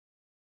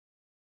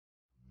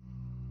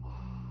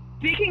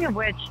speaking of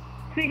which,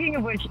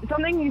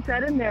 something you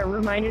said in there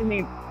reminded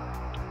me.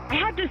 I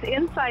had this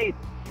insight,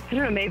 I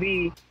don't know,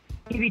 maybe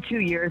 2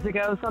 years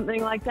ago,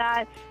 something like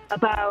that,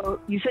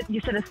 about you said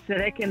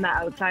acidic in the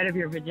outside of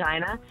your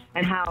vagina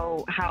and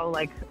how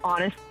like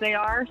honest they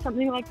are,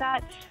 something like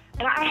that.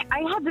 And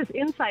I had this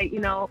insight,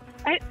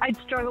 I'd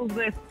struggled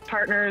with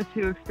partners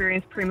who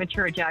experienced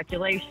premature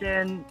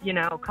ejaculation,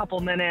 a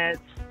couple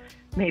minutes,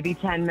 maybe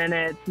 10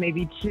 minutes,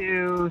 maybe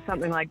two,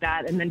 something like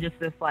that. And then just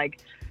this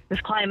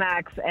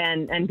climax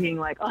and being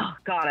like, oh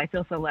God, I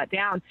feel so let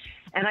down.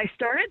 And I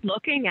started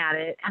looking at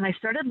it, and I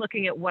started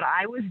looking at what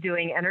I was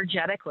doing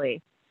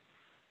energetically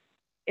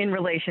in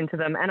relation to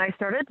them. And I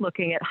started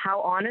looking at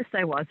how honest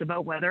I was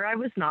about whether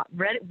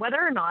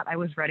or not I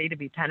was ready to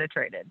be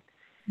penetrated.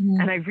 Mm-hmm.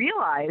 And I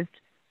realized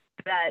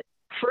that,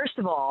 first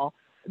of all,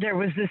 there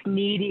was this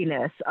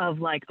neediness of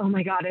like, oh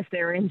my God, if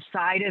they're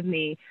inside of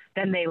me,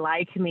 then they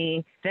like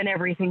me, then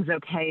everything's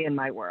okay in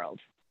my world.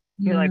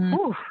 You're like,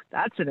 whew,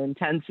 that's an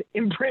intense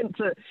imprint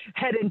to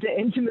head into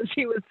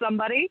intimacy with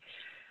somebody.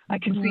 I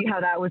can see how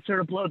that would sort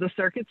of blow the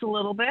circuits a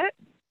little bit.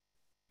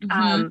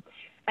 Mm-hmm.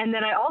 And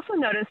then I also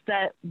noticed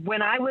that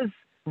when I was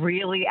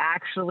really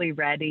actually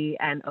ready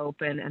and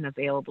open and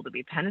available to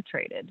be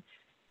penetrated,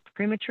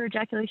 premature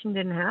ejaculation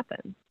didn't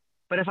happen.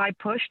 But if I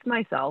pushed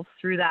myself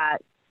through that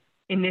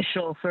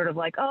initial sort of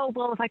like, oh,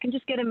 well, if I can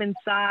just get him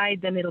inside,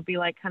 then it'll be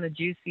like kind of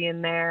juicy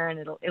in there and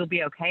it'll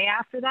be okay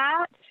after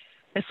that.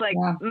 It's like,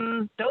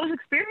 those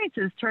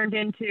experiences turned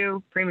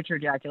into premature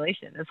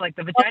ejaculation. It's like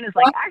the vagina's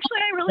like,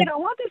 actually, I really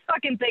don't want this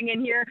fucking thing in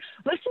here.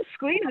 Let's just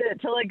squeeze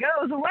it till it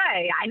goes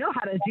away. I know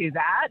how to do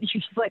that.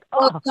 You're just like,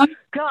 oh,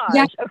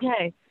 gosh,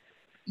 okay.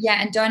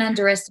 Yeah, and don't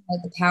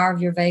underestimate the power of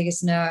your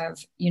vagus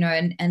nerve,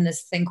 and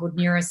this thing called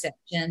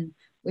neuroception,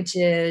 which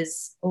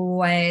is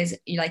always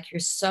like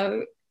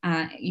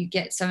you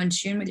get so in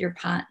tune with your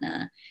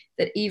partner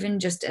that even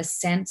just a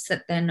sense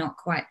that they're not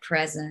quite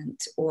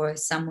present or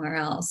somewhere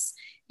else,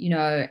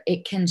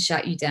 it can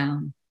shut you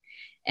down.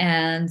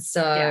 And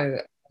so,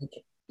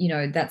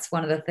 that's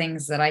one of the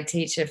things that I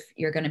teach if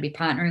you're going to be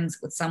partnering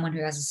with someone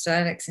who has a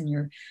cervix and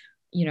you're,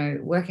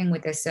 working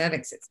with their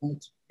cervix. It's like,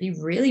 be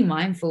really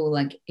mindful.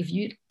 Like if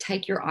you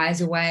take your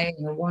eyes away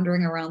and you're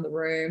wandering around the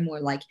room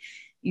or like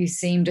you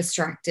seem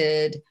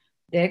distracted,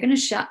 they're going to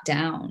shut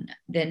down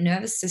their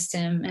nervous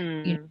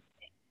system.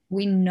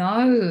 We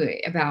know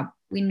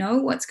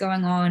what's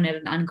going on at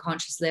an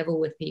unconscious level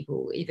with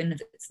people, even if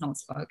it's not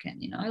spoken,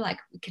 like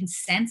we can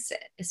sense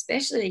it,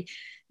 especially,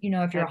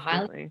 if you're a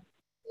highly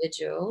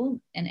individual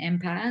and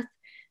empath.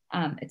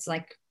 It's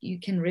like you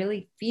can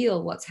really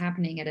feel what's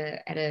happening at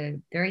a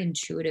very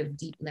intuitive,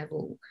 deep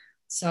level.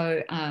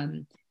 So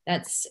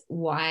that's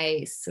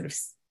why sort of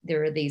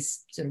there are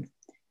these sort of,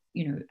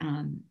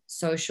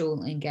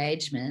 social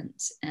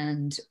engagement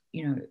and,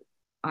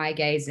 eye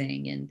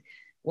gazing and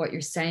what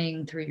you're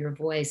saying through your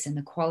voice and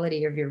the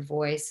quality of your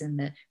voice and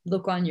the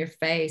look on your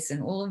face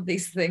and all of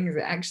these things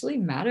actually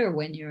matter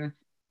when you're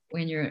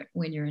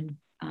in,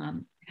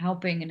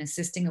 helping and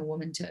assisting a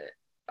woman to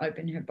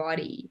open her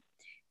body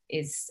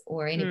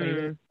or anybody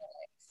with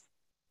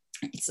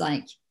it's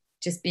like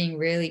just being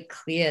really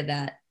clear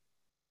that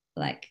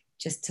like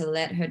just to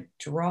let her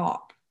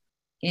drop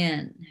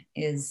in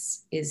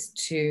is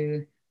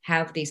to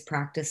have these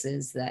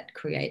practices that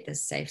create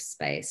this safe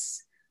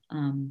space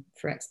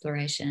for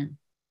exploration.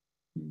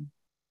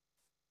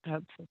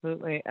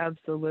 Absolutely.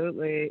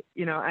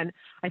 And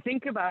I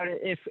think about it,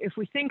 if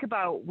we think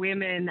about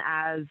women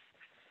as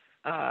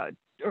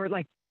or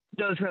like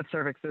those who have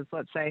cervixes,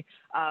 let's say,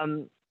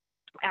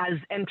 as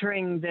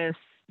entering this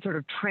sort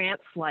of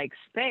trance-like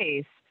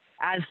space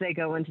as they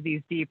go into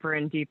these deeper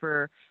and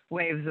deeper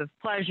waves of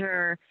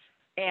pleasure,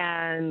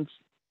 and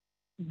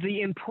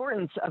the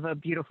importance of a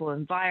beautiful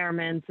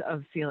environment,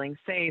 of feeling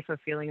safe, of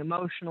feeling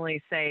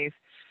emotionally safe.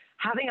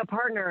 Having a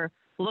partner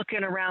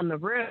looking around the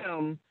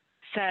room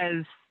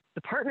says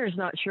the partner's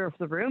not sure if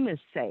the room is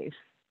safe.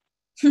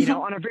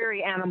 On a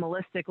very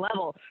animalistic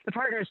level, the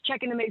partner is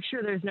checking to make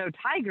sure there's no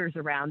tigers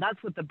around.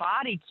 That's what the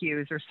body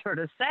cues are sort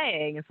of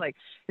saying. It's like,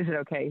 is it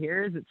okay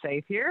here? Is it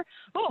safe here?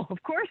 Oh,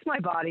 of course my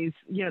body's,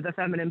 the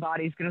feminine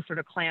body's going to sort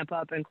of clamp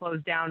up and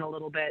close down a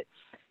little bit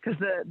because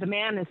the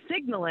man is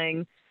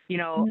signaling,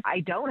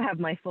 I don't have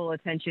my full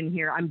attention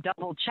here. I'm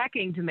double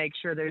checking to make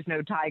sure there's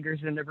no tigers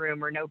in the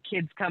room or no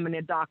kids coming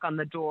to knock on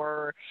the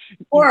door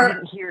or you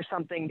didn't hear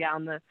something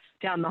down the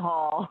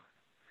hall.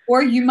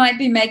 Or you might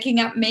be making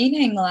up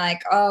meaning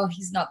like, oh,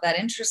 he's not that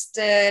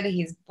interested.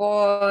 He's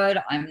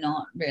bored. I'm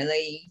not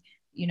really,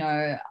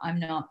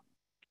 I'm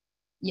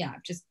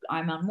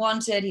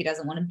unwanted. He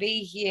doesn't want to be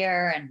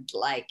here. And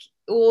like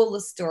all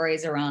the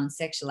stories around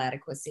sexual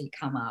adequacy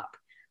come up.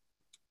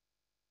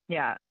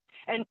 Yeah.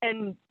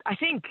 And I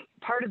think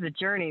part of the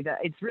journey that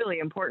it's really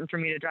important for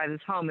me to drive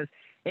this home is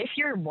if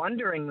you're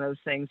wondering those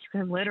things, you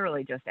can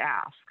literally just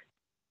ask.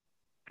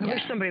 I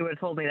wish somebody would have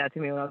told me that to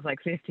me when I was like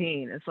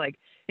 15. It's like,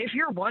 if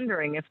you're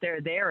wondering if they're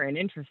there and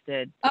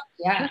interested,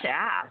 just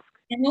ask.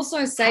 And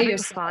also say you're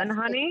fun,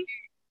 honey.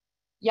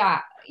 Yeah.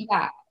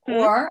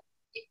 Or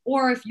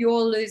if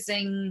you're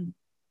losing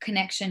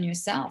connection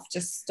yourself,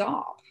 just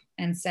stop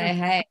and say,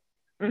 hey,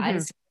 I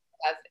just,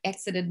 I've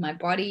exited my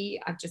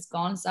body. I've just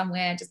gone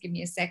somewhere. Just give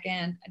me a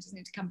second. I just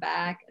need to come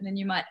back. And then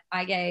you might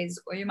eye gaze,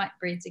 or you might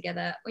breathe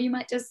together, or you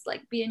might just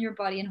like be in your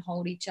body and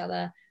hold each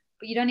other.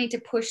 But you don't need to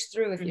push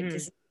through if you're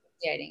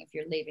dissociating, if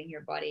you're leaving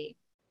your body.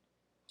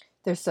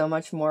 There's so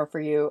much more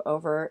for you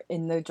over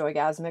in the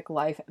Joygasmic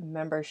Life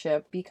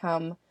membership.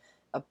 Become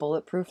a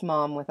bulletproof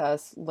mom with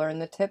us. Learn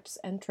the tips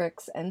and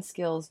tricks and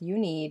skills you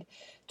need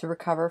to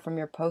recover from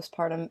your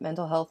postpartum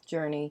mental health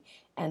journey,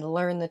 and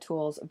learn the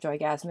tools of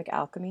Joygasmic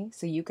alchemy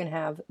so you can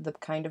have the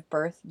kind of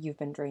birth you've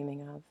been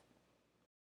dreaming of.